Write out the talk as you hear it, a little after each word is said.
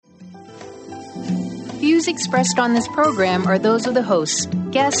views expressed on this program are those of the hosts,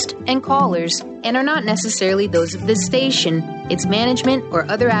 guests, and callers, and are not necessarily those of this station, its management, or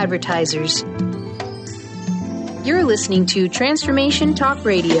other advertisers. You're listening to Transformation Talk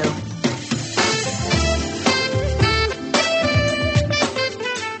Radio.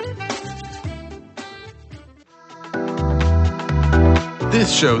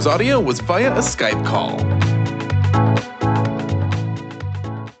 This show's audio was via a Skype call.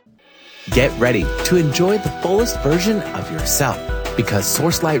 Get ready to enjoy the fullest version of yourself because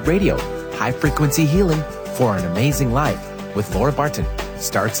SourceLight Radio, high-frequency healing for an amazing life with Laura Barton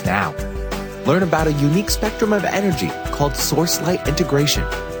starts now. Learn about a unique spectrum of energy called SourceLight integration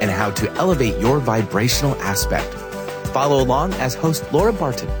and how to elevate your vibrational aspect. Follow along as host Laura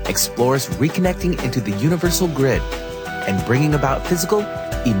Barton explores reconnecting into the universal grid and bringing about physical,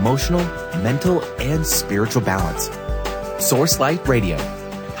 emotional, mental, and spiritual balance. SourceLight Radio,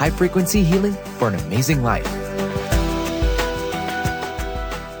 high-frequency healing for an amazing life.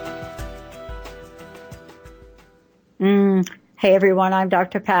 Hey everyone, I'm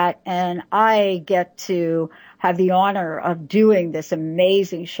Dr. Pat, and I get to have the honor of doing this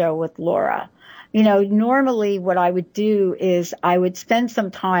amazing show with Laura. You know, normally what I would do is I would spend some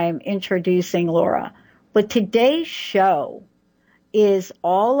time introducing Laura, but today's show is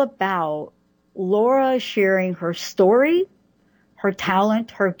all about Laura sharing her story, her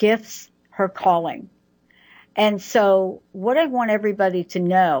talent, her gifts, her calling. And so what I want everybody to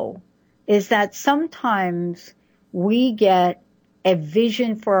know is that sometimes we get a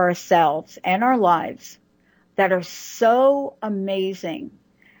vision for ourselves and our lives that are so amazing.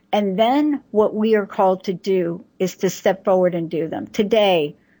 And then what we are called to do is to step forward and do them.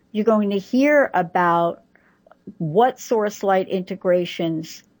 Today, you're going to hear about what SourceLight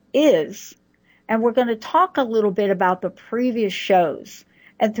Integrations is, and we're going to talk a little bit about the previous shows.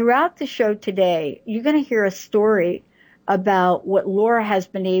 And throughout the show today, you're going to hear a story about what Laura has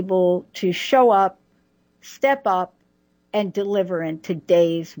been able to show up, step up, and deliver in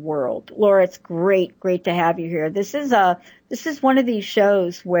today's world. Laura, it's great to have you here. This is one of these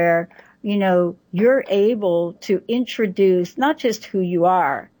shows where, you know, you're able to introduce not just who you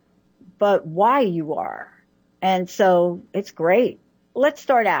are, but why you are. And so it's great. Let's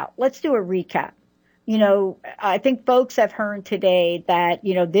start out. Let's do a recap. You know, I think folks have heard today that,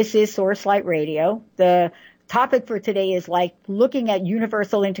 you know, this is SourceLight Radio. The topic for today is like looking at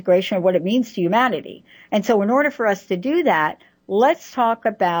universal integration and what it means to humanity. And so in order for us to do that, let's talk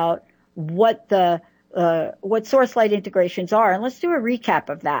about what SourceLight integrations are. And let's do a recap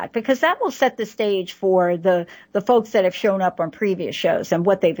of that, because that will set the stage for the folks that have shown up on previous shows and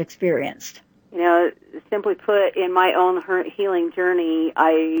what they've experienced. You know, simply put, in my own healing journey,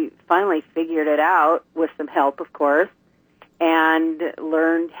 I finally figured it out with some help, of course, and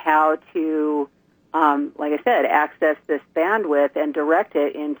learned how to like I said, access this bandwidth and direct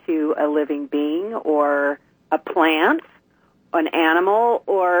it into a living being or a plant, an animal,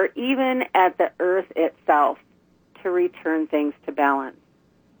 or even at the earth itself to return things to balance.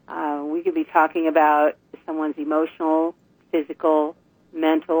 We could be talking about someone's emotional, physical,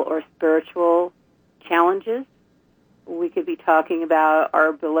 mental, or spiritual challenges. We could be talking about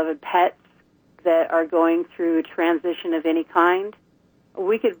our beloved pets that are going through a transition of any kind.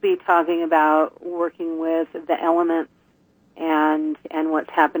 We could be talking about working with the elements and what's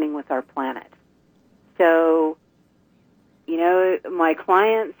happening with our planet. So, you know, my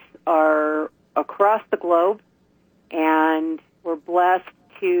clients are across the globe, and we're blessed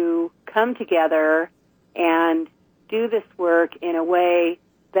to come together and do this work in a way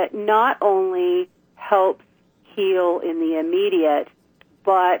that not only helps heal in the immediate,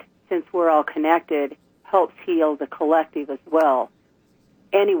 but since we're all connected, helps heal the collective as well.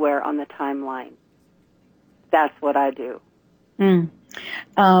 Anywhere on the timeline. That's what I do.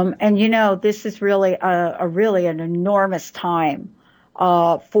 And you know, this is really really an enormous time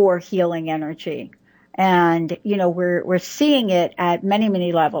for healing energy. And you know, we're seeing it at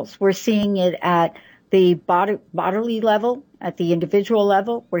many levels. We're seeing it at the bodily level, at the individual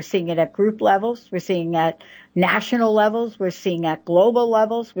level. We're seeing it at group levels. We're seeing it at national levels. We're seeing it at global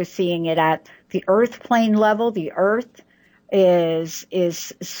levels. We're seeing it at the earth plane level. The earth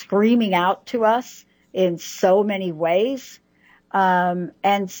is screaming out to us in so many ways.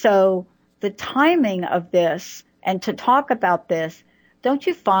 And so the timing of this, and to talk about this, don't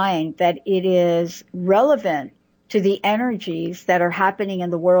you find that it is relevant to the energies that are happening in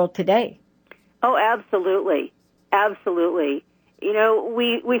the world today? Oh, absolutely. Absolutely. You know,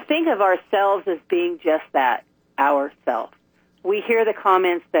 we think of ourselves as being just that, ourself. We hear the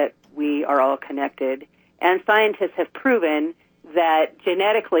comments that we are all connected, and scientists have proven that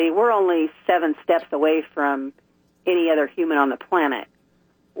genetically we're only 7 steps away from any other human on the planet.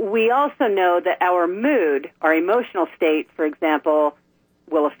 We also know that our mood, our emotional state, for example,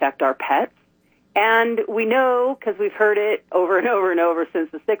 will affect our pets. And we know, because we've heard it over and over and over since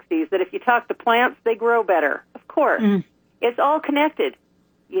the 60s, that if you talk to plants, they grow better. Of course. It's all connected,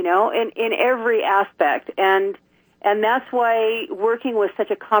 you know, in every aspect. And that's why working with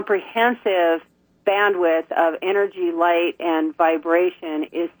such a comprehensive bandwidth of energy, light, and vibration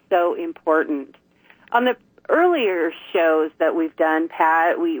is so important. On the earlier shows that we've done,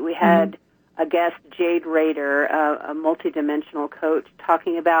 Pat, we had a guest, Jade Rader, a multidimensional coach,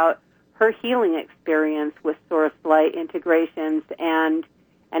 talking about her healing experience with SourceLight integrations and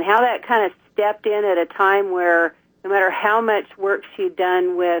how that kind of stepped in at a time where no matter how much work she'd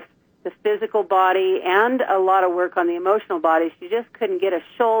done with the physical body and a lot of work on the emotional body, she just couldn't get a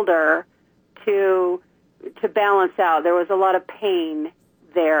shoulder to balance out. There was a lot of pain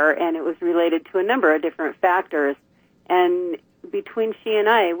there, and it was related to a number of different factors. And between she and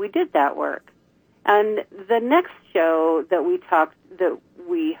I, we did that work. And the next show that we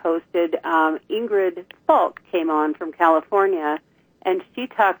hosted, Ingrid Falk came on from California, and she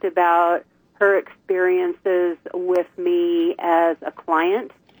talked about her experiences with me as a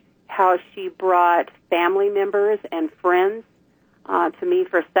client, how she brought family members and friends to me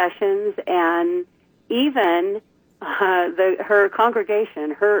for sessions, and even her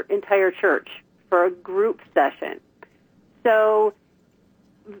congregation, her entire church, for a group session. So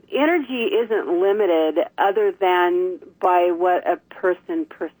energy isn't limited other than by what a person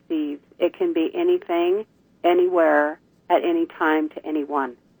perceives. It can be anything, anywhere, at any time, to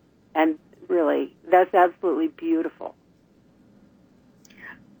anyone. And really, that's absolutely beautiful.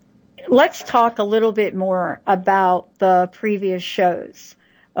 Let's talk a little bit more about the previous shows,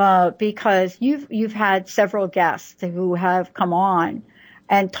 because you've had several guests who have come on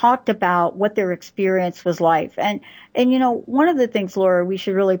and talked about what their experience was like. And you know, one of the things, Laura, we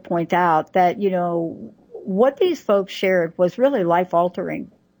should really point out that, you know, what these folks shared was really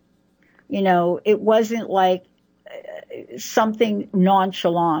life-altering. You know, it wasn't like something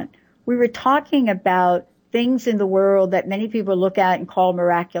nonchalant. We were talking about things in the world that many people look at and call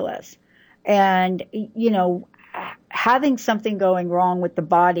miraculous. And, you know, having something going wrong with the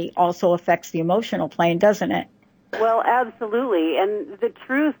body also affects the emotional plane, doesn't it? Well, absolutely. And the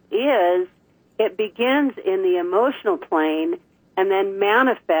truth is, it begins in the emotional plane and then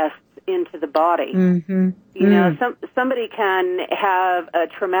manifests into the body. You know, somebody can have a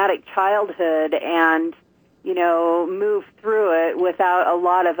traumatic childhood and, you know, move through it without a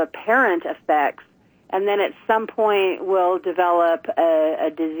lot of apparent effects, and then at some point will develop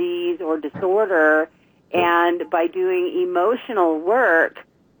a disease or disorder, and by doing emotional work,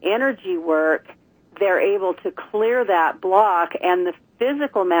 energy work, they're able to clear that block, and the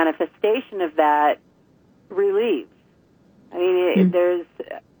physical manifestation of that relieves. I mean, there's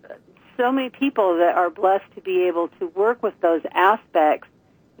so many people that are blessed to be able to work with those aspects,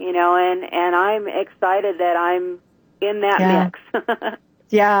 you know, and I'm excited that I'm in that mix.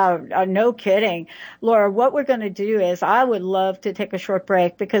 Yeah, no kidding. Laura, what we're going to do is I would love to take a short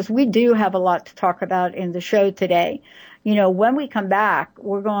break because we do have a lot to talk about in the show today. You know, when we come back,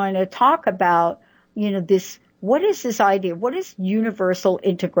 we're going to talk about, you know, what is this idea? What is universal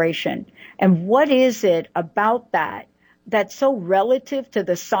integration? And what is it about that that's so relative to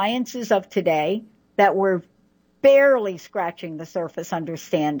the sciences of today that we're barely scratching the surface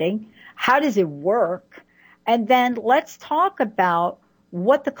understanding? How does it work? And then let's talk about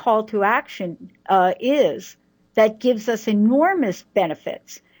what the call to action is that gives us enormous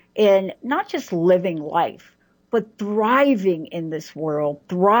benefits in not just living life, but thriving in this world,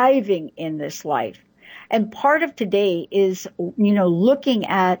 thriving in this life. And part of today is, you know, looking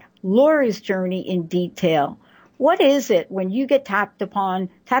at Laura's journey in detail. What is it when you get tapped on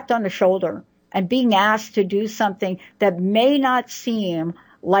the shoulder and being asked to do something that may not seem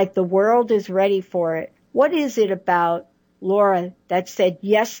like the world is ready for it? What is it about Laura that said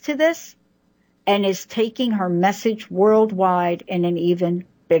yes to this and is taking her message worldwide in an even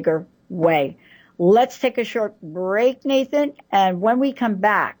bigger way? Let's take a short break, Nathan, and when we come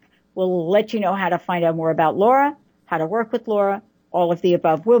back, we'll let you know how to find out more about Laura, how to work with Laura, all of the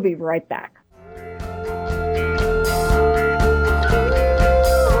above. We'll be right back.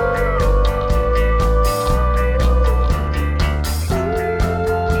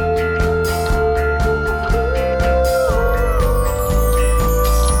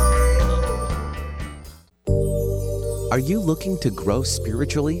 Are you looking to grow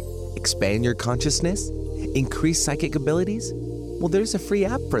spiritually, expand your consciousness, increase psychic abilities? Well, there's a free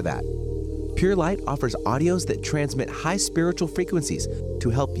app for that. Pure Light offers audios that transmit high spiritual frequencies to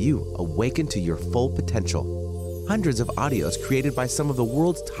help you awaken to your full potential. Hundreds of audios created by some of the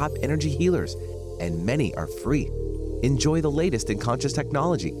world's top energy healers, and many are free. Enjoy the latest in conscious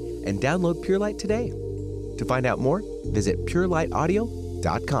technology and download Pure Light today. To find out more, visit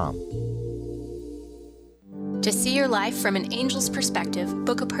purelighaudio.com. To see your life from an angel's perspective,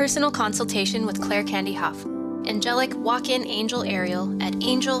 book a personal consultation with Claire Candy Huff, angelic walk-in angel Ariel at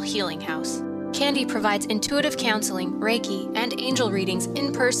Angel Healing House. Candy provides intuitive counseling, Reiki, and angel readings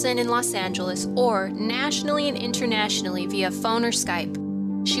in person in Los Angeles or nationally and internationally via phone or Skype.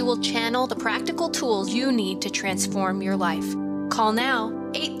 She will channel the practical tools you need to transform your life. Call now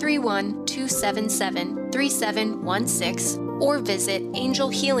 831-277-3716 or visit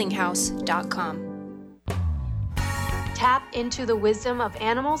angelhealinghouse.com. Tap into the wisdom of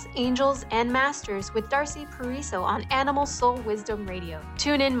animals, angels, and masters with Darcy Pariso on Animal Soul Wisdom Radio.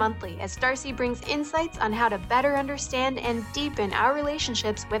 Tune in monthly as Darcy brings insights on how to better understand and deepen our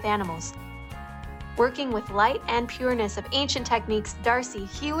relationships with animals. Working with light and pureness of ancient techniques, Darcy,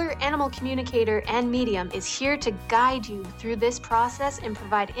 healer, animal communicator, and medium, is here to guide you through this process and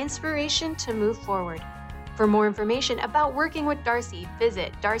provide inspiration to move forward. For more information about working with Darcy,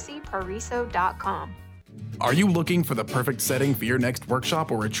 visit darcypariso.com. Are you looking for the perfect setting for your next workshop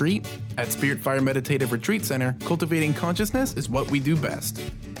or retreat? At Spirit Fire Meditative Retreat Center, cultivating consciousness is what we do best.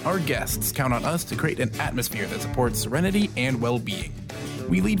 Our guests count on us to create an atmosphere that supports serenity and well-being.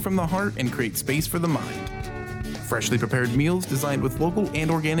 We lead from the heart and create space for the mind. Freshly prepared meals designed with local and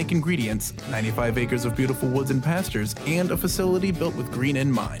organic ingredients, 95 acres of beautiful woods and pastures, and a facility built with green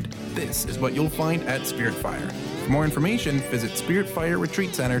in mind. This is what you'll find at Spirit Fire. For more information, visit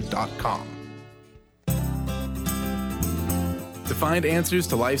spiritfireretreatcenter.com. To find answers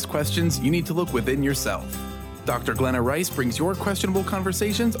to life's questions, you need to look within yourself. Dr. Glenna Rice brings your questionable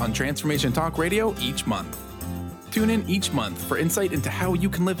conversations on Transformation Talk Radio each month. Tune in each month for insight into how you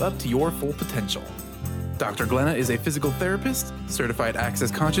can live up to your full potential. Dr. Glenna is a physical therapist, certified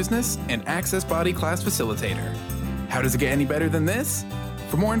Access Consciousness, and Access Body Class Facilitator. How does it get any better than this?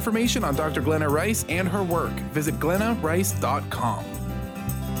 For more information on Dr. Glenna Rice and her work, visit glennarice.com.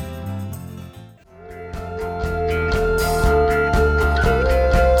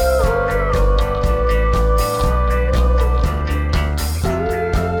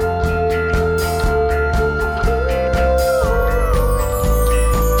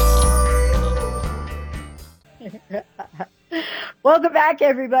 Welcome back,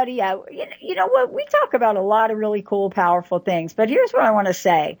 everybody. You know what? We talk about a lot of really cool, powerful things, but here's what I want to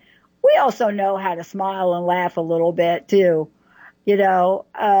say. We also know how to smile and laugh a little bit, too. You know,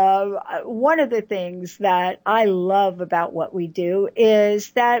 one of the things that I love about what we do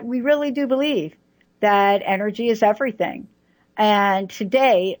is that we really do believe that energy is everything. And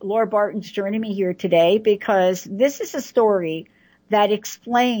today, Laura Barton's joining me here today because this is a story that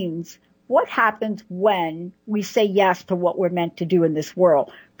explains what happens when we say yes to what we're meant to do in this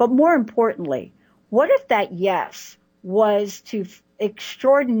world. But more importantly, what if that yes was to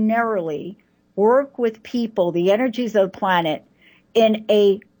extraordinarily work with people, the energies of the planet, in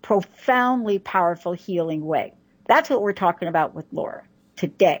a profoundly powerful healing way? That's what we're talking about with Laura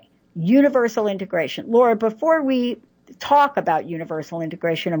today. Universal integration. Laura, before we talk about universal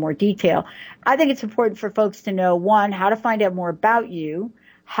integration in more detail, I think it's important for folks to know, one, how to find out more about you,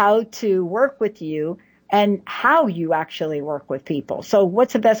 how to work with you, and how you actually work with people. So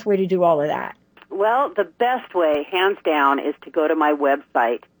what's the best way to do all of that? Well, the best way, hands down, is to go to my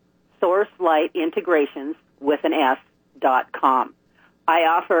website, SourceLightIntegrations.com. I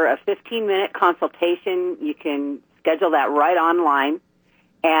offer a 15-minute consultation. You can schedule that right online.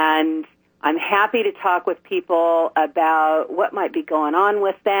 And I'm happy to talk with people about what might be going on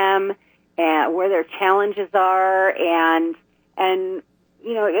with them and where their challenges are, and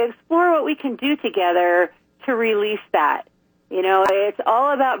you know, explore what we can do together to release that. You know, it's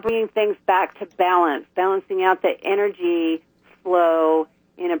all about bringing things back to balance, balancing out the energy flow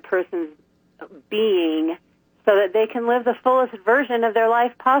in a person's being so that they can live the fullest version of their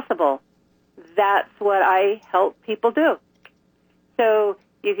life possible. That's what I help people do. So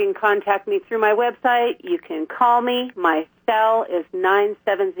you can contact me through my website. You can call me. My cell is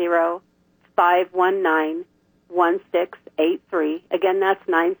 970-519-1683. Again, that's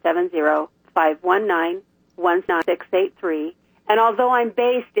 970-519-1683. And although I'm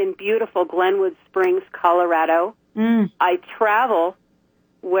based in beautiful Glenwood Springs, Colorado, I travel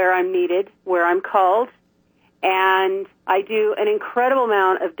where I'm needed, where I'm called, and I do an incredible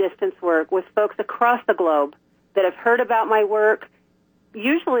amount of distance work with folks across the globe that have heard about my work,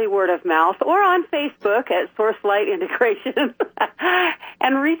 usually word of mouth, or on Facebook at SourceLight Integrations.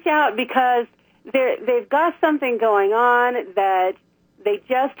 and reach out because they've got something going on that they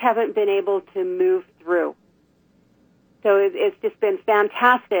just haven't been able to move through. So it's just been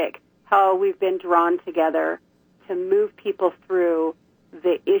fantastic how we've been drawn together to move people through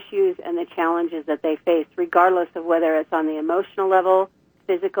the issues and the challenges that they face, regardless of whether it's on the emotional level,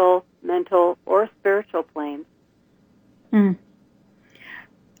 physical, mental, or spiritual plane. Mm.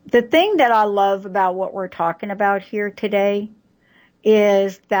 The thing that I love about what we're talking about here today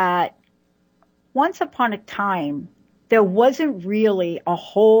is that once upon a time, there wasn't really a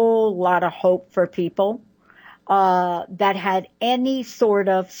whole lot of hope for people that had any sort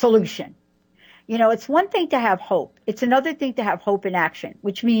of solution. You know, it's one thing to have hope. It's another thing to have hope in action,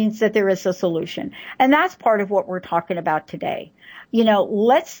 which means that there is a solution. And that's part of what we're talking about today. You know,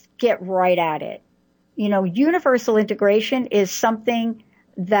 let's get right at it. You know, universal integration is something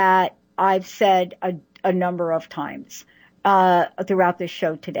that I've said a number of times throughout this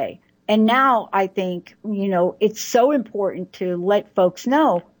show today. And now I think, you know, it's so important to let folks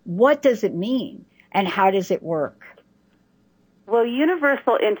know, what does it mean and how does it work? Well,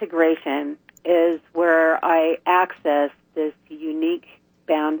 universal integration is where I access this unique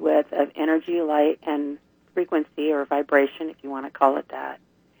bandwidth of energy, light, and frequency or vibration, if you want to call it that,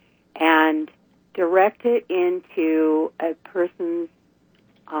 and direct it into a person's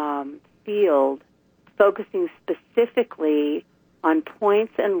field, focusing specifically on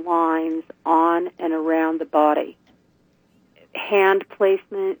points and lines on and around the body. Hand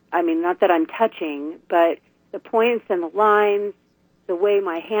placement, I mean, not that I'm touching, but the points and the lines, the way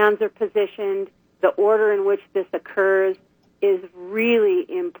my hands are positioned, the order in which this occurs is really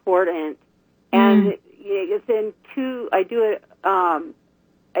important. And it's in I do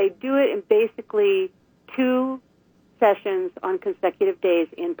it in basically 2 sessions on consecutive days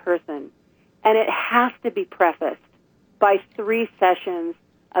in person. And it has to be prefaced by 3 sessions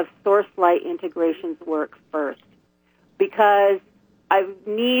of SourceLight integrations work first. Because a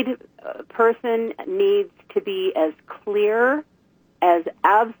person needs to be as clear as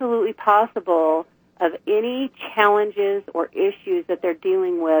absolutely possible of any challenges or issues that they're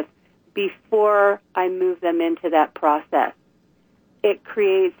dealing with before I move them into that process. It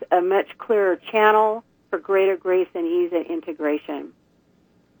creates a much clearer channel for greater grace and ease and integration.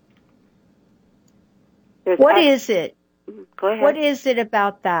 What is it? Go ahead. What is it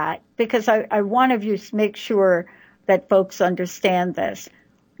about that? Because I want to make sure that folks understand this.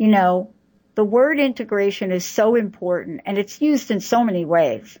 You know, the word integration is so important, and it's used in so many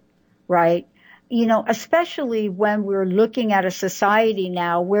ways, right? You know, especially when we're looking at a society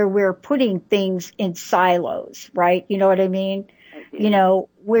now where we're putting things in silos, right? You know what I mean? You know,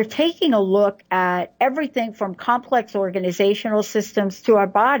 we're taking a look at everything from complex organizational systems to our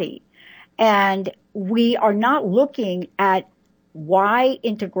body. And we are not looking at why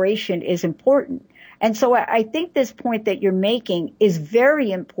integration is important. And so I think this point that you're making is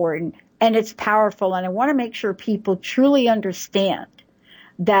very important and it's powerful. And I want to make sure people truly understand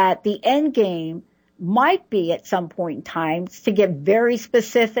that the end game might be at some point in time to get very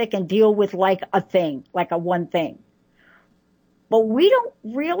specific and deal with like a thing, like a one thing. But we don't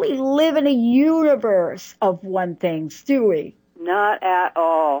really live in a universe of one things, do we? Not at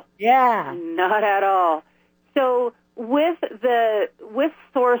all. Yeah. Not at all. So with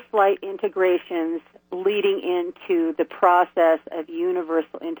SourceLight integrations leading into the process of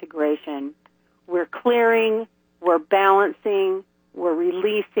universal integration, we're clearing, we're balancing, we're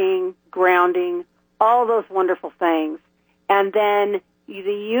releasing, grounding, all those wonderful things. And then the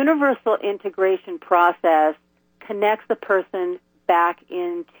universal integration process connects the person back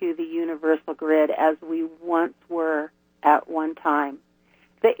into the universal grid as we once were at one time.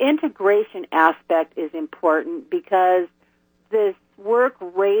 The integration aspect is important because this work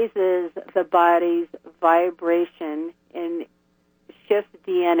raises the body's vibration and shifts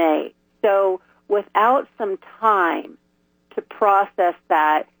DNA. So without some time to process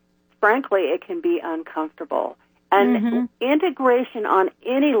that, frankly, it can be uncomfortable. And integration on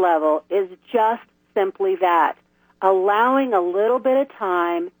any level is just simply that, allowing a little bit of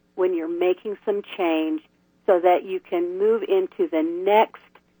time when you're making some change so that you can move into the next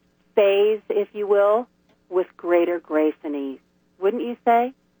phase, if you will, with greater grace and ease. Wouldn't you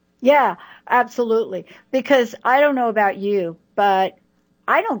say? Yeah, absolutely. Because I don't know about you, but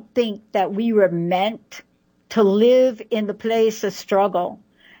I don't think that we were meant to live in the place of struggle.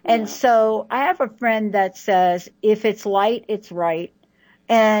 And so I have a friend that says, if it's light, it's right.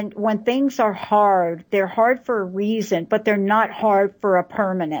 And when things are hard, they're hard for a reason, but they're not hard for a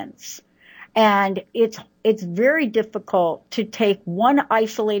permanence. And it's very difficult to take one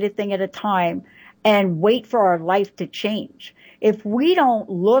isolated thing at a time and wait for our life to change. if we don't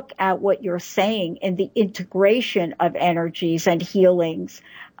look at what you're saying in the integration of energies and healings,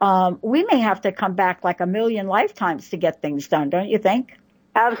 we may have to come back like a million lifetimes to get things done, don't you think?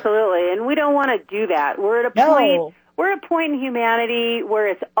 Absolutely. And we don't want to do that. We're at a point in humanity where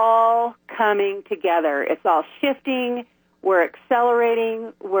it's all coming together. It's all shifting. We're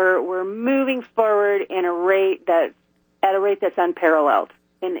accelerating. We're moving forward at a rate that's unparalleled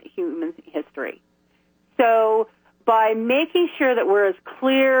in human history. So by making sure that we're as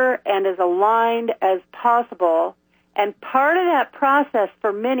clear and as aligned as possible, and part of that process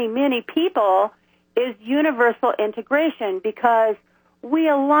for many, many people is universal integration, because we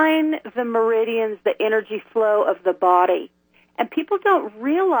align the meridians, the energy flow of the body. And people don't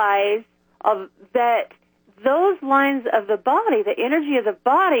realize that those lines of the body, the energy of the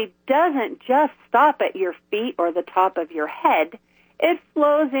body, doesn't just stop at your feet or the top of your head. It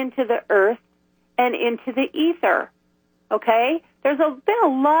flows into the earth and into the ether. Okay? There's been a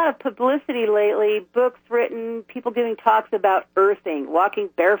lot of publicity lately, books written, people giving talks about earthing, walking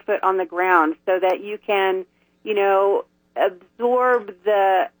barefoot on the ground so that you can, absorb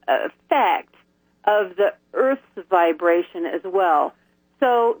the effect of the earth's vibration as well.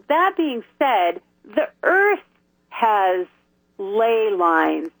 So that being said, the earth has ley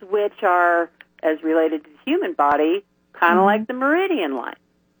lines, which are, as related to the human body, kind of like the meridian line.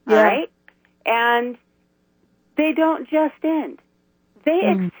 Yeah. All right? And they don't just end. They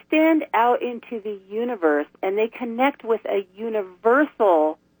extend out into the universe, and they connect with a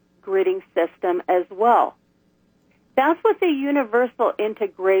universal gridding system as well. That's what the universal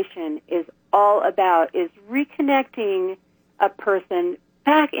integration is all about, is reconnecting a person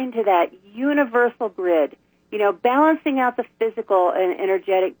back into that universal grid, balancing out the physical and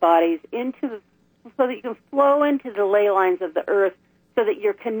energetic bodies so that you can flow into the ley lines of the earth so that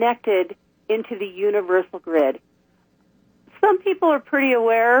you're connected into the universal grid. Some people are pretty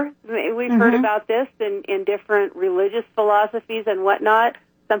aware. We've heard about this in different religious philosophies and whatnot.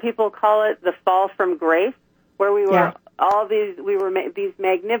 Some people call it the fall from grace, where we were these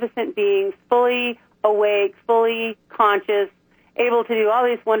magnificent beings, fully awake, fully conscious, able to do all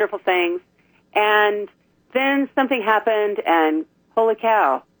these wonderful things. And then something happened, and holy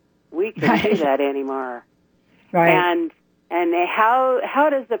cow, we can't do that anymore. Right. And how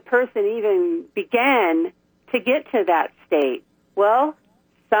does the person even begin to get to that state? Well,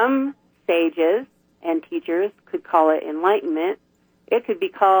 some sages and teachers could call it enlightenment. It could be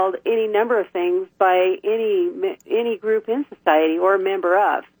called any number of things by any group in society or member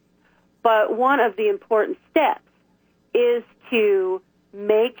of. But one of the important steps is to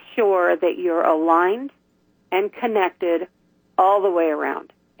make sure that you're aligned and connected all the way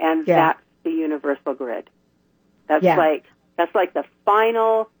around. And that's the universal grid. That's like the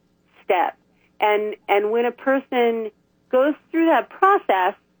final step. And when a person goes through that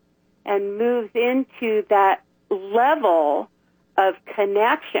process and moves into that level of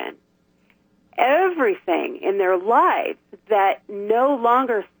connection, everything in their lives that no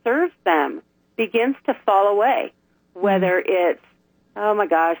longer serves them begins to fall away. Whether it's, oh my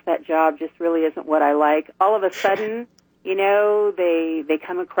gosh, that job just really isn't what I like. All of a sudden, they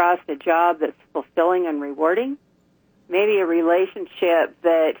come across a job that's fulfilling and rewarding. Maybe a relationship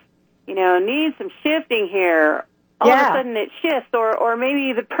that, needs some shifting here. All of a sudden it shifts, or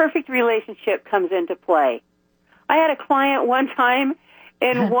maybe the perfect relationship comes into play. I had a client one time,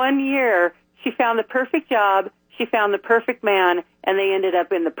 in 1 year, she found the perfect job, she found the perfect man, and they ended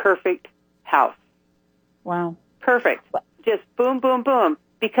up in the perfect house. Wow. Perfect. Just boom, boom, boom.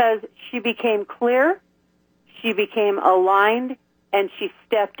 Because she became clear, she became aligned, and she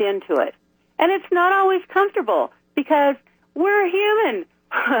stepped into it. And it's not always comfortable, because we're human.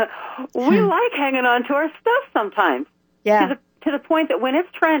 We like hanging on to our stuff sometimes. Yeah. To the point that when it's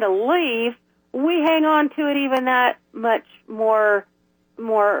trying to leave, we hang on to it even that much more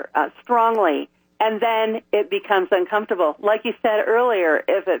strongly, and then it becomes uncomfortable. Like you said earlier,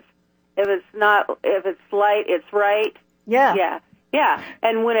 if it's light, it's right. Yeah.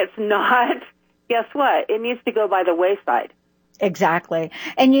 And when it's not, guess what? It needs to go by the wayside. Exactly.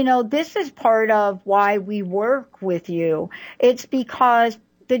 And this is part of why we work with you. It's because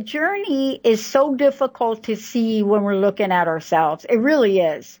the journey is so difficult to see when we're looking at ourselves. It really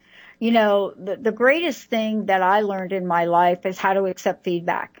is. The greatest thing that I learned in my life is how to accept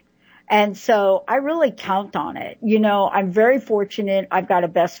feedback. And so I really count on it. I'm very fortunate. I've got a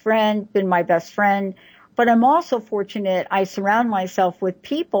best friend, been my best friend, but I'm also fortunate I surround myself with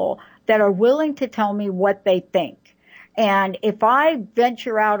people that are willing to tell me what they think. And if I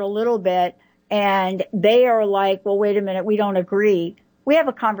venture out a little bit and they are like, well, wait a minute, we don't agree, we have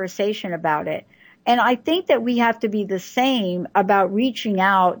a conversation about it. And I think that we have to be the same about reaching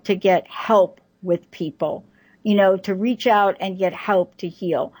out to get help with people, to reach out and get help to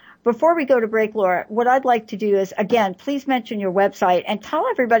heal. Before we go to break, Laura, what I'd like to do is, again, please mention your website and tell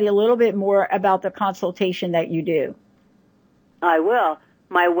everybody a little bit more about the consultation that you do. I will.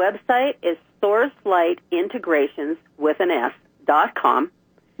 My website is SourceLightIntegrations.com.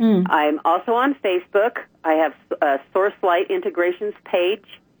 I'm also on Facebook. I have a SourceLight Integrations page.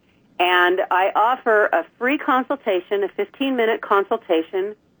 And I offer a free consultation, a 15-minute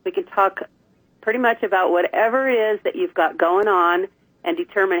consultation. We can talk pretty much about whatever it is that you've got going on and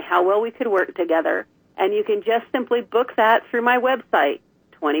determine how well we could work together. And you can just simply book that through my website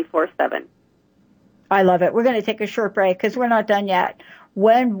 24/7. I love it. We're going to take a short break because we're not done yet.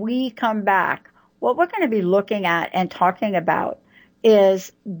 When we come back, what we're going to be looking at and talking about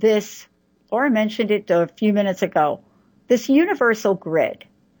is this, Laura mentioned it a few minutes ago, this universal grid.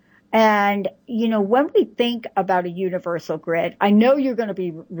 And, when we think about a universal grid, I know you're going to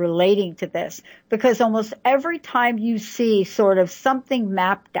be relating to this because almost every time you see sort of something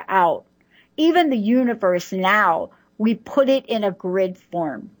mapped out, even the universe now, we put it in a grid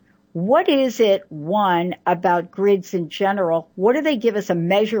form. What is it, one, about grids in general? What do they give us a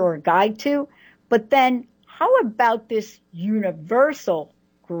measure or guide to? But then how about this universal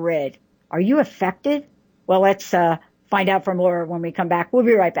grid? Are you affected? Well, let's find out from Laura when we come back. We'll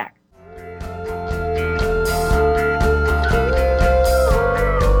be right back.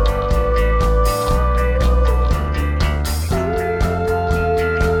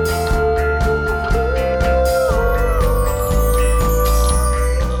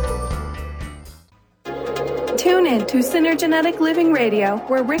 Tune in to Synergenetic Living Radio,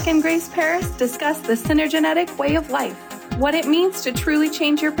 where Rick and Grace Paris discuss the synergenetic way of life, what it means to truly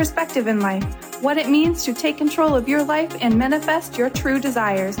change your perspective in life, what it means to take control of your life and manifest your true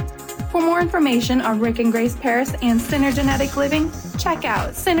desires. For more information on Rick and Grace Paris and Synergenetic Living, check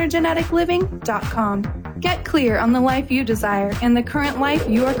out synergeneticliving.com. Get clear on the life you desire and the current life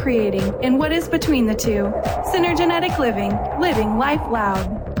you are creating and what is between the two. Synergenetic Living, living life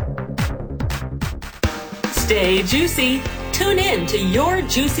loud. Stay juicy. Tune in to Your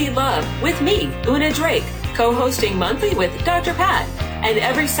Juicy Love with me, Una Drake, co-hosting monthly with Dr. Pat, and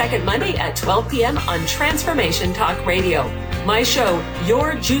every second Monday at 12 p.m. on Transformation Talk Radio. My show,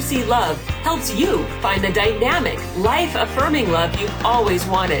 Your Juicy Love, helps you find the dynamic, life-affirming love you've always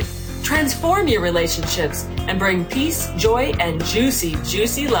wanted. Transform your relationships and bring peace, joy, and juicy,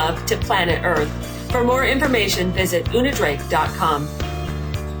 juicy love to planet Earth. For more information, visit unadrake.com.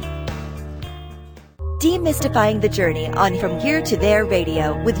 Demystifying the Journey on From Here to There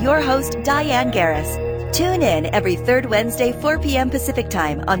Radio with your host, Diane Garris. Tune in every third Wednesday, 4 p.m. Pacific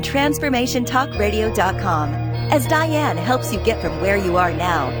Time on TransformationTalkRadio.com as Diane helps you get from where you are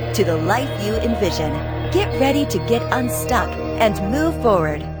now to the life you envision. Get ready to get unstuck and move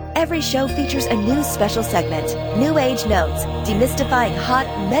forward. Every show features a new special segment, New Age Notes, demystifying hot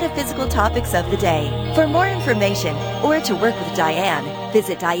metaphysical topics of the day. For more information or to work with Diane,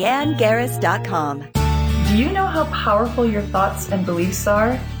 visit DianeGarris.com. Do you know how powerful your thoughts and beliefs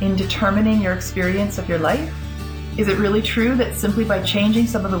are in determining your experience of your life? Is it really true that simply by changing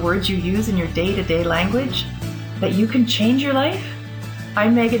some of the words you use in your day-to-day language, that you can change your life?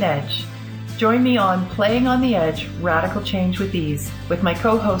 I'm Megan Edge. Join me on Playing on the Edge, Radical Change with Ease, with my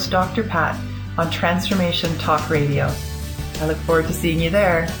co-host Dr. Pat on Transformation Talk Radio. I look forward to seeing you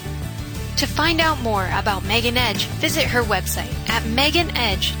there. To find out more about Megan Edge, visit her website at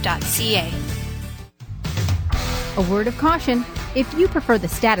meganedge.ca. A word of caution, if you prefer the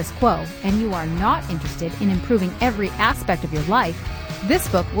status quo and you are not interested in improving every aspect of your life, this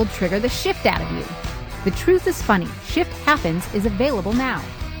book will trigger the shift out of you. The Truth is Funny, Shift Happens is available now.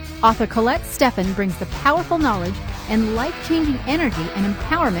 Author Colette Steffen brings the powerful knowledge and life-changing energy and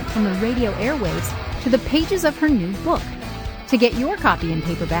empowerment from the radio airwaves to the pages of her new book. To get your copy in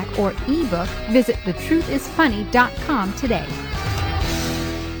paperback or ebook, visit thetruthisfunny.com today.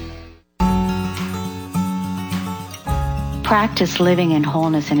 Practice living in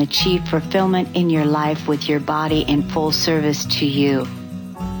wholeness and achieve fulfillment in your life with your body in full service to you.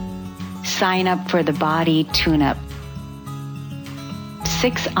 Sign up for the Body Tune-Up.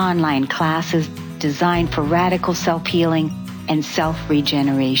 6 online classes designed for radical self-healing and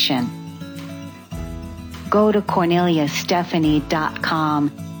self-regeneration. Go to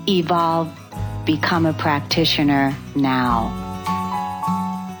CorneliaStephanie.com. Evolve. Become a practitioner now.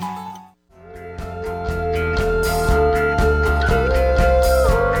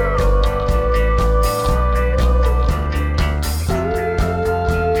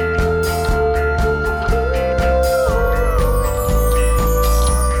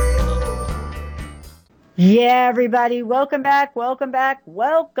 everybody. Welcome back.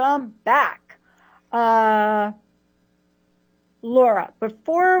 Laura,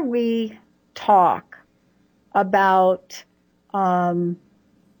 before we talk about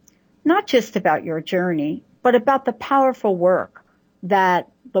not just about your journey, but about the powerful work that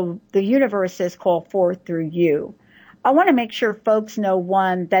the universe has called forth through you, I want to make sure folks know,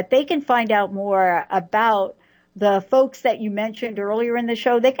 one, that they can find out more about the folks that you mentioned earlier in the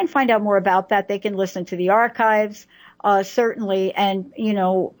show. They can find out more about that. They can listen to the archives, certainly, and,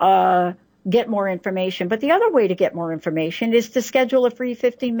 get more information. But the other way to get more information is to schedule a free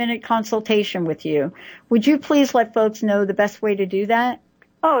 15-minute consultation with you. Would you please let folks know the best way to do that?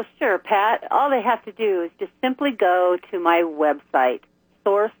 Oh, sure, Pat. All they have to do is just simply go to my website,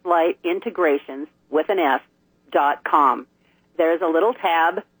 SourceLightIntegrations with an S.com. There's a little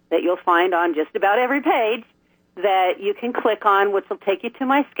tab that you'll find on just about every page that you can click on, which will take you to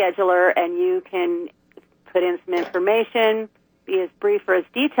my scheduler, and you can put in some information, be as brief or as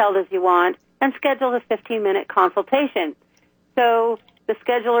detailed as you want, and schedule a 15-minute consultation. So the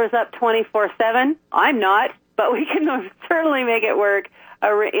scheduler is up 24/7. I'm not, but we can certainly make it work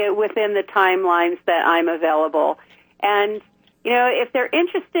within the timelines that I'm available. And, if they're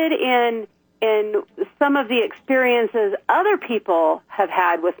interested in some of the experiences other people have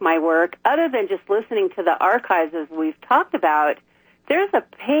had with my work, other than just listening to the archives as we've talked about, there's a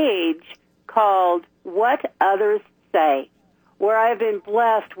page called What Others Say, where I've been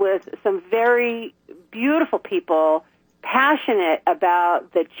blessed with some very beautiful people passionate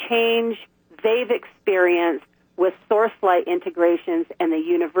about the change they've experienced with SourceLight integrations and the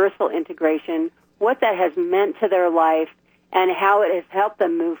universal integration, what that has meant to their life, and how it has helped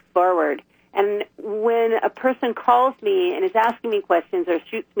them move forward. And when a person calls me and is asking me questions or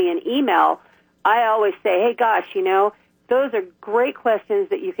shoots me an email, I always say, hey, gosh, those are great questions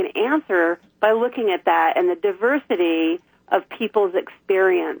that you can answer by looking at that and the diversity of people's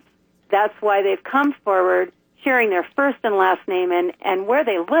experience. That's why they've come forward, sharing their first and last name and where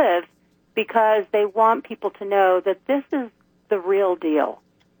they live, because they want people to know that this is the real deal.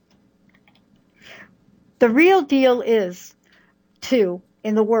 The real deal is, too,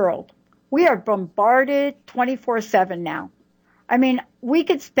 in the world, we are bombarded 24/7 now. I mean, we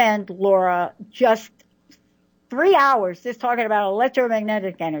could spend, Laura, just 3 hours just talking about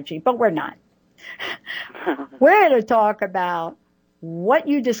electromagnetic energy, but we're not. We're going to talk about what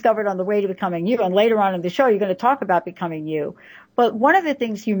you discovered on the way to becoming you, and later on in the show, you're going to talk about becoming you. But one of the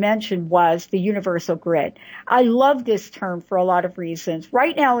things you mentioned was the universal grid. I love this term for a lot of reasons.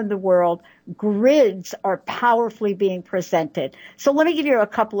 Right now in the world, grids are powerfully being presented. So let me give you a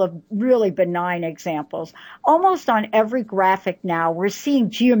couple of really benign examples. Almost on every graphic now, we're seeing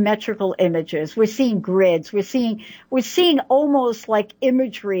geometrical images. We're seeing grids. We're seeing almost like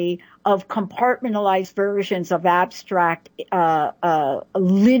imagery of compartmentalized versions of abstract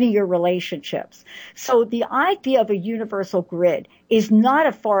linear relationships. So the idea of a universal grid is not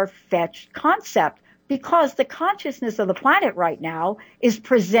a far-fetched concept, because the consciousness of the planet right now is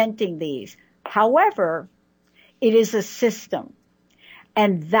presenting these. However, it is a system,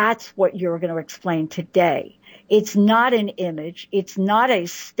 and that's what you're going to explain today. It's not an image. It's not a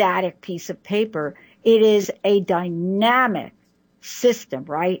static piece of paper. It is a dynamic system,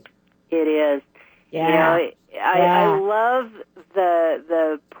 right? It is. Yeah. I love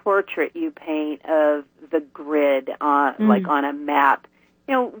the portrait you paint of the grid like on a map.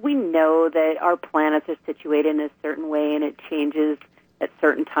 We know that our planets are situated in a certain way and it changes at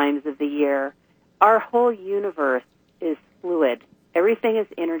certain times of the year. Our whole universe is fluid. Everything is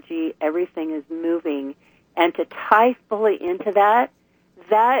energy. Everything is moving. And to tie fully into that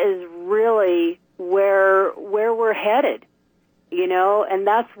is really where we're headed. And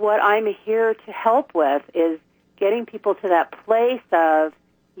that's what I'm here to help with, is getting people to that place of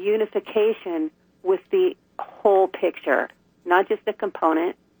unification with the whole picture, not just a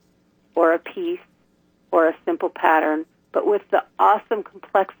component or a piece or a simple pattern, but with the awesome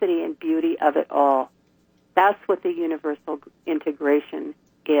complexity and beauty of it all. That's what the universal integration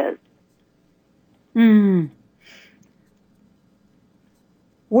is.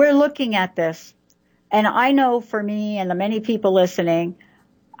 We're looking at this, and I know for me and the many people listening,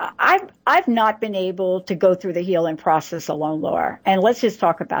 I've not been able to go through the healing process alone, Laura. And let's just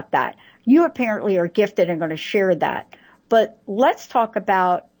talk about that. You apparently are gifted and going to share that. But let's talk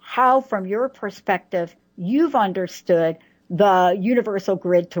about how, from your perspective, you've understood the universal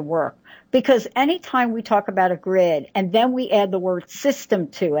grid to work. Because anytime we talk about a grid and then we add the word system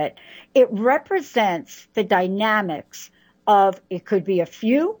to it, it represents the dynamics of, it could be a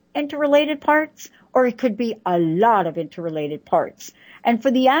few interrelated parts, or it could be a lot of interrelated parts. And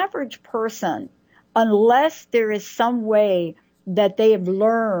for the average person, unless there is some way that they have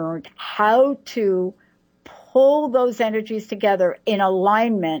learned how to pull those energies together in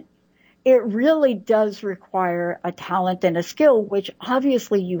alignment, it really does require a talent and a skill, which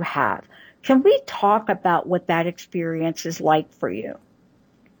obviously you have. Can we talk about what that experience is like for you?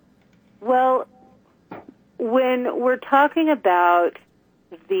 Well, when we're talking about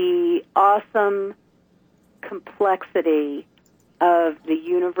the awesome complexity of the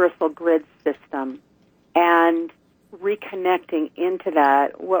universal grid system and reconnecting into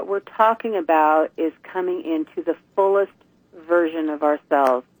that, what we're talking about is coming into the fullest version of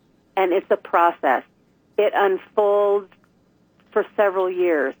ourselves. And it's a process. It unfolds for several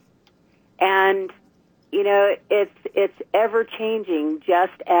years. And, you know, it's ever changing,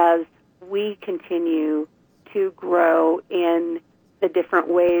 just as we continue to grow in the different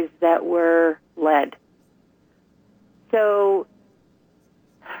ways that we're led. So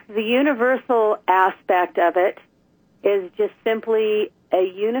the universal aspect of it is just simply a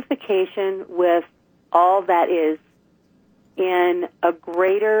unification with all that is in a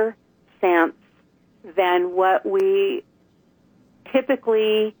greater sense than what we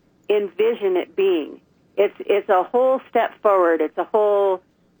typically envision it being. It's a whole step forward. It's a whole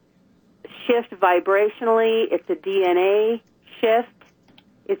shift vibrationally. It's a DNA shift.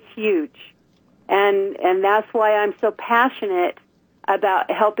 It's huge. And that's why I'm so passionate about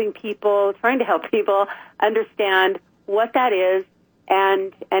trying to help people understand what that is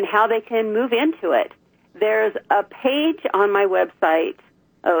and how they can move into it. There's a page on my website.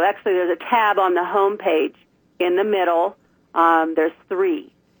 Oh, actually, there's a tab on the home page in the middle. There's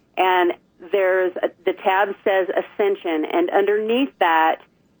 3. And the tab says Ascension, and underneath that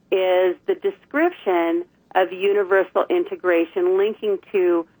is the description of universal integration, linking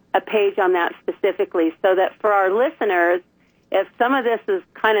to a page on that specifically, so that for our listeners, if some of this is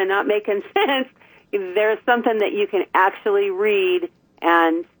kind of not making sense, there's something that you can actually read,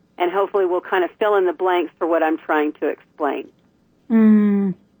 and hopefully will kind of fill in the blanks for what I'm trying to explain.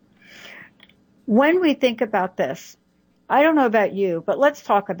 When we think about this, I don't know about you, but let's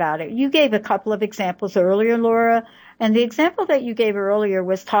talk about it. You gave a couple of examples earlier, Laura, and the example that you gave earlier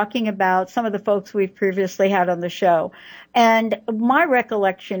was talking about some of the folks we've previously had on the show. And my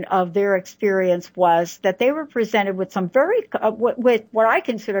recollection of their experience was that they were presented with some very, with what I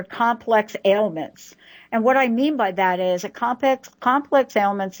consider complex ailments. And what I mean by that is complex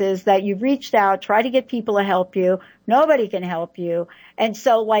ailments is that you've reached out, try to get people to help you. Nobody can help you. And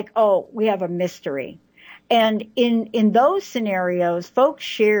so we have a mystery. And in those scenarios, folks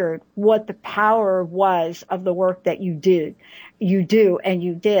shared what the power was of the work that you do, and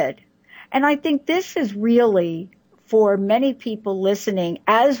you did. And I think this is really, for many people listening,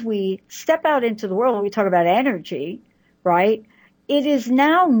 as we step out into the world and we talk about energy, right? It is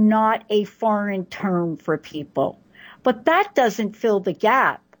now not a foreign term for people. But that doesn't fill the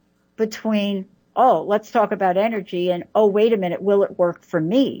gap between, let's talk about energy, and, wait a minute, will it work for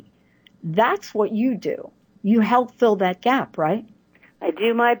me? That's what you do. You help fill that gap, right? I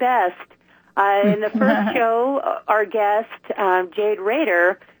do my best. In the first show, our guest, Jade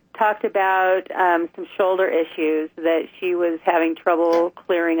Rader, talked about some shoulder issues that she was having trouble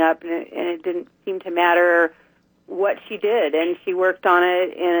clearing up, and it didn't seem to matter what she did. And she worked on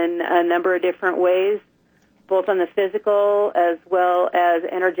it in a number of different ways, both on the physical as well as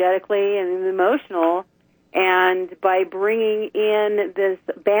energetically and emotional. And by bringing in this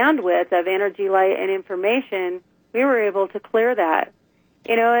bandwidth of energy, light, and information, we were able to clear that.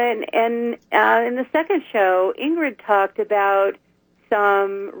 You know, and in the second show, Ingrid talked about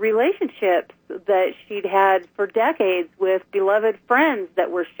some relationships that she'd had for decades with beloved friends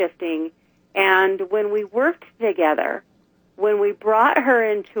that were shifting. And when we worked together, when we brought her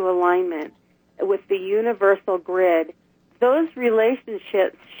into alignment with the universal grid, those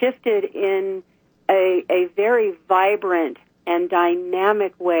relationships shifted in a very vibrant and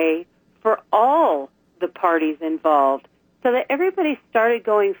dynamic way for all the parties involved, so that everybody started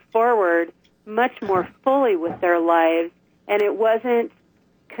going forward much more fully with their lives, and it wasn't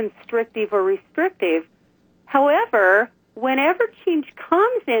constrictive or restrictive. However, whenever change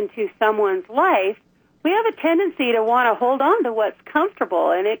comes into someone's life, we have a tendency to want to hold on to what's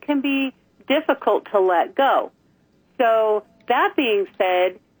comfortable, and it can be difficult to let go. So that being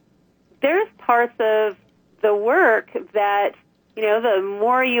said, there's parts of the work that, you know, the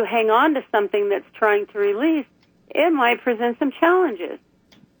more you hang on to something that's trying to release, it might present some challenges.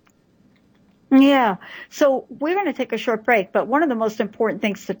 Yeah. So we're going to take a short break, but one of the most important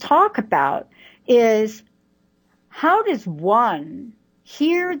things to talk about is, how does one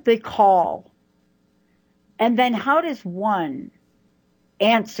hear the call? And then how does one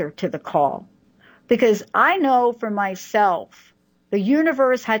answer to the call? because I know for myself, the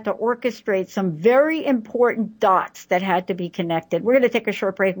universe had to orchestrate some very important dots that had to be connected. We're going to take a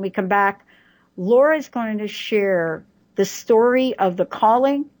short break. When we come back, Laura's going to share the story of the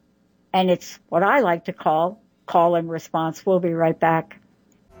calling, and it's what I like to call call and response. We'll be right back.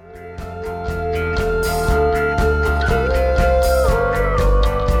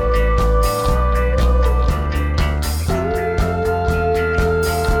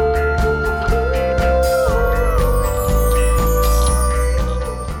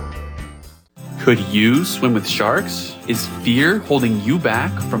 Could you swim with sharks? Is fear holding you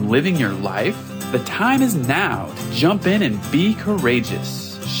back from living your life? The time is now to jump in and be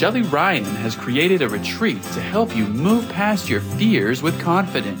courageous. Shelley Ryan has created a retreat to help you move past your fears with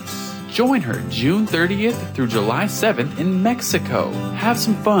confidence. Join her June 30th through July 7th in Mexico. Have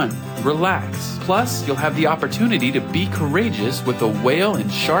some fun, relax. Plus, you'll have the opportunity to be courageous with a whale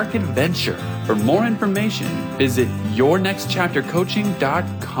and shark adventure. For more information, visit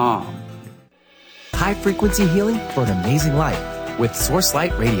yournextchaptercoaching.com. High frequency healing for an amazing life with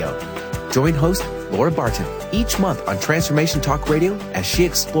SourceLight Radio. Join host Laura Barton each month on Transformation Talk Radio as she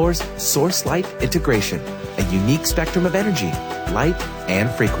explores SourceLight integration, a unique spectrum of energy, light,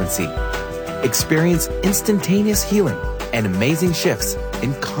 and frequency. Experience instantaneous healing and amazing shifts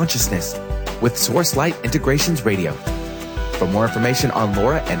in consciousness with SourceLight Integrations Radio. For more information on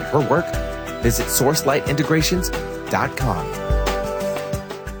Laura and her work, visit SourceLightIntegrations.com.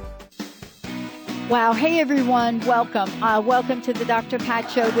 Wow. Hey, everyone. Welcome. Welcome to the Dr.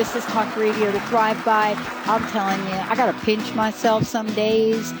 Pat Show. This is Talk Radio to Thrive By. I'm telling you, I got to pinch myself some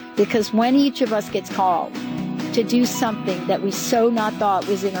days because when each of us gets called to do something that we so not thought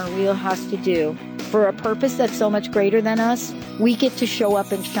was in our wheelhouse to do for a purpose that's so much greater than us, we get to show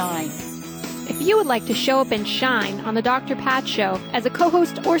up and shine. If you would like to show up and shine on the Dr. Pat Show as a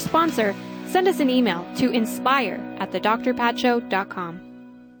co-host or sponsor, send us an email to inspire@thedrpatshow.com.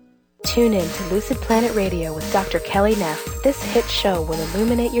 Tune in to Lucid Planet Radio with Dr. Kelly Neff. This hit show will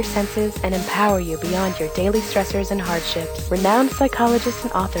illuminate your senses and empower you beyond your daily stressors and hardships. Renowned psychologist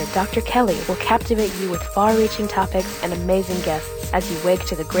and author Dr. Kelly will captivate you with far-reaching topics and amazing guests as you wake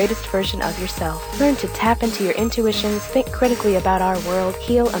to the greatest version of yourself. Learn to tap into your intuitions, think critically about our world,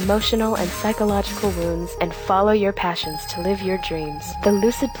 heal emotional and psychological wounds, and follow your passions to live your dreams. The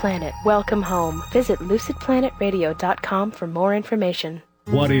Lucid Planet. Welcome home. Visit lucidplanetradio.com for more information.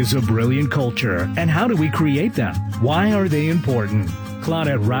 What is a brilliant culture, and how do we create them? Why are they important?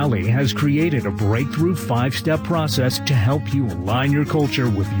 Claudette Rowley has created a breakthrough 5-step process to help you align your culture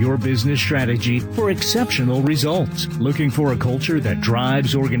with your business strategy for exceptional results. Looking for a culture that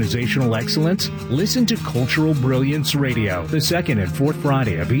drives organizational excellence? Listen to Cultural Brilliance Radio, the second and fourth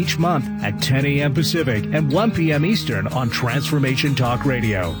Friday of each month at 10 a.m. Pacific and 1 p.m. Eastern on Transformation Talk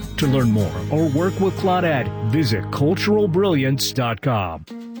Radio. To learn more or work with Claudette, visit culturalbrilliance.com.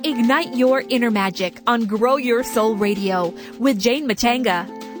 Ignite your inner magic on Grow Your Soul Radio with Jane Matanga.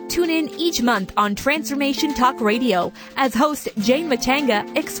 Tune in each month on Transformation Talk Radio as host Jane Matanga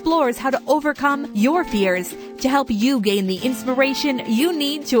explores how to overcome your fears to help you gain the inspiration you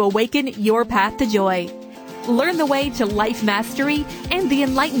need to awaken your path to joy. Learn the way to life mastery and the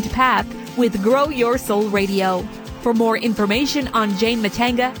enlightened path with Grow Your Soul Radio. For more information on Jane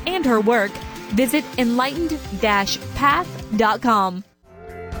Matanga and her work, visit enlightened-path.com.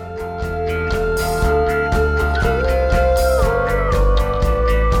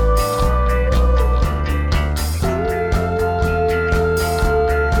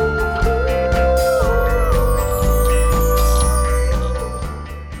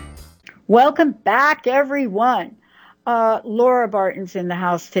 Welcome back, everyone. Laura Barton's in the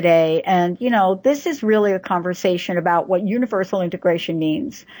house today. And, you know, this is really a conversation about what universal integration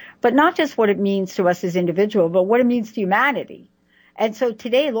means, but not just what it means to us as individuals, but what it means to humanity. And so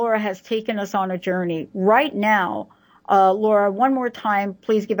today, Laura has taken us on a journey. Right now, Laura, one more time,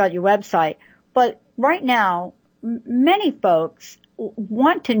 please give out your website. But right now, many folks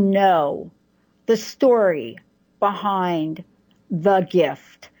want to know the story behind the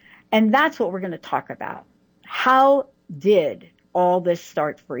gift. And that's what we're going to talk about. How did all this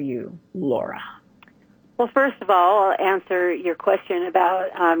start for you, Laura? Well, first of all, I'll answer your question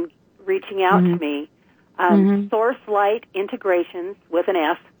about reaching out to me. SourceLight Integrations with an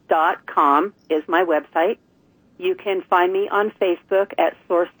S.com is my website. You can find me on Facebook at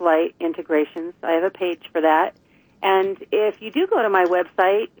SourceLight Integrations. I have a page for that. And if you do go to my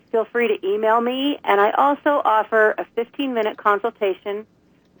website, feel free to email me. And I also offer a 15-minute consultation.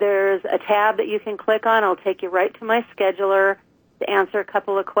 There's a tab that you can click on. I'll take you right to my scheduler to answer a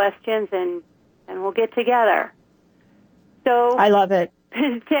couple of questions, and we'll get together. So I love it.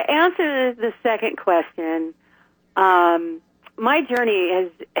 to answer the second question, my journey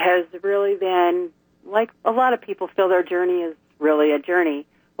has really been, like a lot of people feel their journey is really a journey.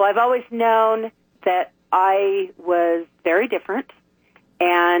 Well, I've always known that I was very different,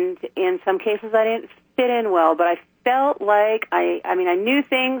 and in some cases I didn't fit in well, but I felt like I knew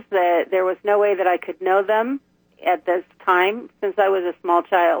things that there was no way that I could know them at this time since I was a small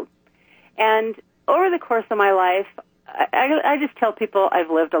child. And over the course of my life, I just tell people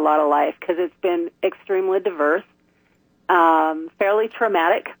I've lived a lot of life because it's been extremely diverse, fairly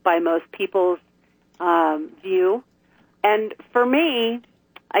traumatic by most people's view. And for me,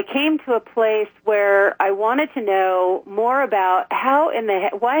 I came to a place where I wanted to know more about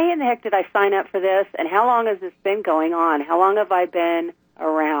why in the heck did I sign up for this, and how long has this been going on? How long have I been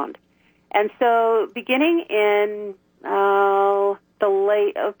around? And so beginning in the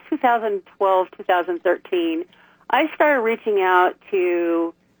late 2012, 2013, I started reaching out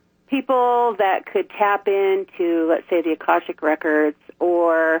to people that could tap into, let's say, the Akashic Records,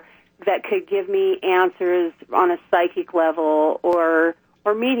 or that could give me answers on a psychic level, or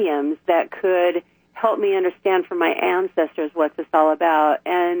mediums that could help me understand from my ancestors what's this all about.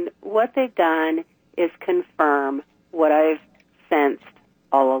 And what they've done is confirm what I've sensed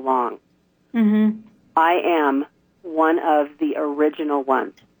all along. Mm-hmm. I am one of the original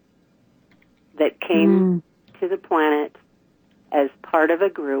ones that came to the planet as part of a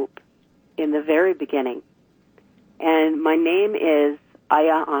group in the very beginning. And my name is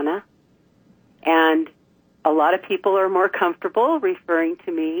Aya Ana, and a lot of people are more comfortable referring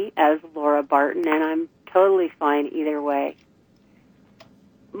to me as Laura Barton, and I'm totally fine either way.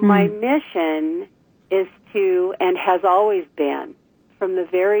 My mission is to, and has always been from the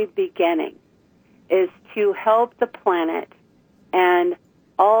very beginning, is to help the planet and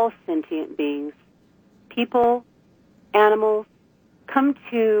all sentient beings, people, animals, come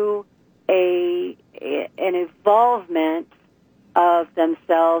to an evolvement of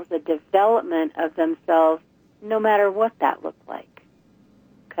themselves, a development of themselves, no matter what that looked like.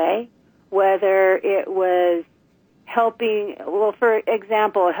 Okay? Whether it was helping, well, for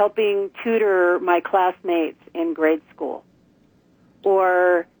example, helping tutor my classmates in grade school,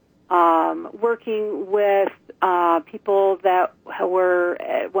 or working with people that were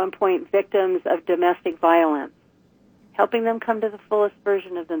at one point victims of domestic violence, helping them come to the fullest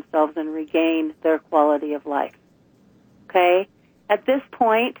version of themselves and regain their quality of life. Okay? At this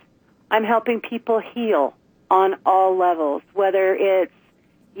point, I'm helping people heal on all levels, whether it's,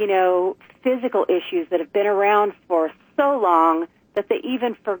 physical issues that have been around for so long that they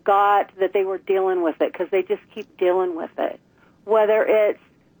even forgot that they were dealing with it because they just keep dealing with it. Whether it's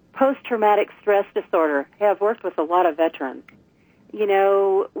post-traumatic stress disorder. Hey, I've worked with a lot of veterans.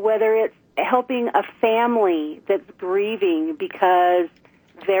 Whether it's helping a family that's grieving because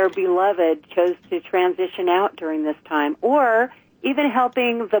their beloved chose to transition out during this time, or even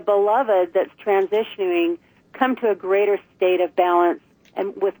helping the beloved that's transitioning come to a greater state of balance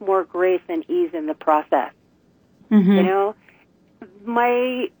and with more grace and ease in the process. Mm-hmm.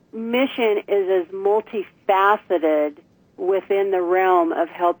 My mission is as multifaceted within the realm of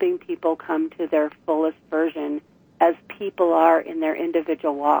helping people come to their fullest version as people are in their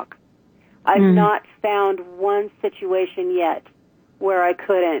individual walk. I've not found one situation yet where I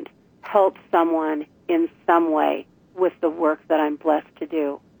couldn't help someone in some way with the work that I'm blessed to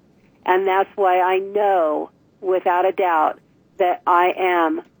do. And that's why I know, without a doubt, that I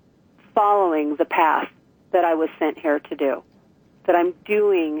am following the path that I was sent here to do, that I'm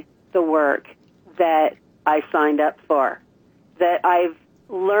doing the work that I signed up for, that I've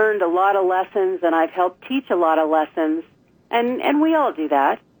learned a lot of lessons and I've helped teach a lot of lessons, and we all do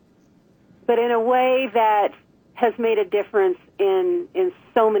that, but in a way that has made a difference in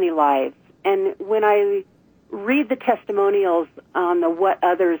so many lives. And when I read the testimonials on the What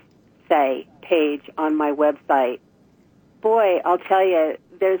Others Say page on my website, boy, I'll tell you,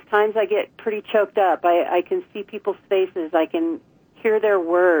 there's times I get pretty choked up. I can see people's faces. I can hear their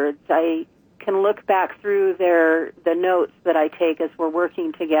words. I can look back through the notes that I take as we're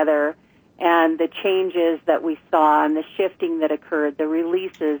working together, and the changes that we saw and the shifting that occurred, the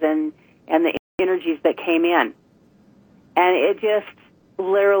releases and the energies that came in. And it just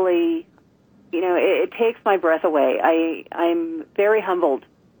literally, it takes my breath away. I'm very humbled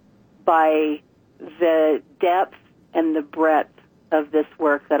by the depth and the breadth of this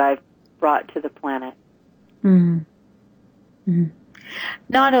work that I've brought to the planet. Mm-hmm. Mm-hmm.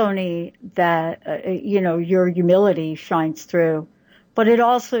 Not only that, your humility shines through, but it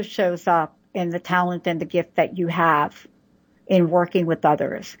also shows up in the talent and the gift that you have in working with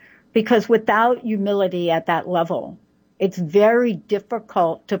others. Because without humility at that level, it's very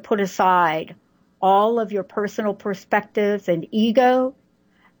difficult to put aside all of your personal perspectives and ego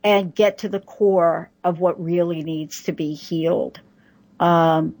and get to the core of what really needs to be healed.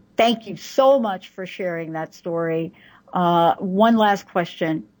 Thank you so much for sharing that story. One last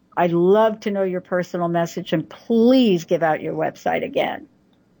question. I'd love to know your personal message, and please give out your website again.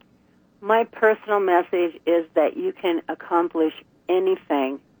 My personal message is that you can accomplish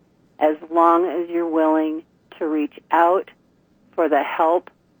anything as long as you're willing to reach out for the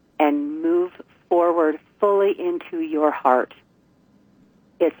help and move forward fully into your heart.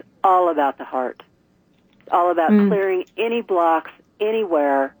 It's all about the heart. It's all about clearing any blocks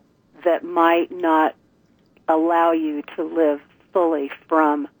anywhere that might not allow you to live fully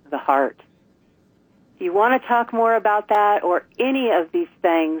from the heart. If you want to talk more about that or any of these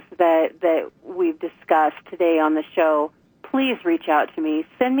things that we've discussed today on the show, please reach out to me.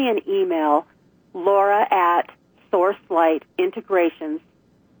 Send me an email,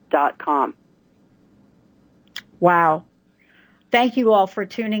 laura@SourceLightIntegrations.com. Wow. Thank you all for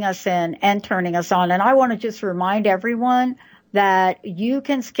tuning us in and turning us on. And I want to just remind everyone that you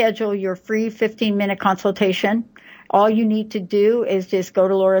can schedule your free 15-minute consultation. All you need to do is just go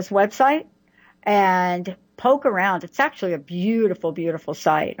to Laura's website and poke around. It's actually a beautiful, beautiful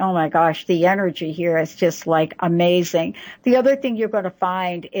site. Oh my gosh, the energy here is just like amazing. The other thing you're going to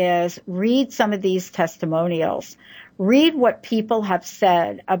find is read some of these testimonials. Read what people have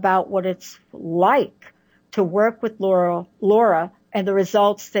said about what it's like to work with Laura and the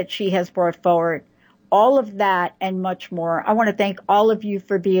results that she has brought forward. All of that and much more. I want to thank all of you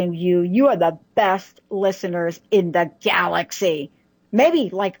for being you. You are the best listeners in the galaxy. Maybe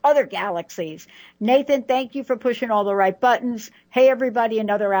like other galaxies. Nathan, thank you for pushing all the right buttons. Hey, everybody,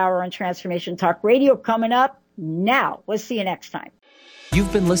 another hour on Transformation Talk Radio coming up now. We'll see you next time.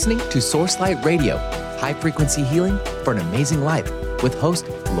 You've been listening to SourceLight Radio, high frequency healing for an amazing life with host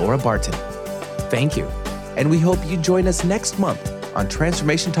Laura Barton. Thank you. And we hope you join us next month on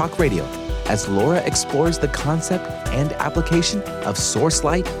Transformation Talk Radio as Laura explores the concept and application of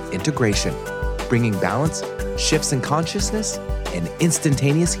SourceLight integration, bringing balance, shifts in consciousness, and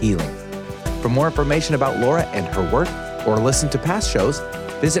instantaneous healing. For more information about Laura and her work, or listen to past shows,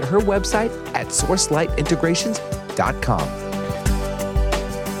 visit her website at SourceLightIntegrations.com.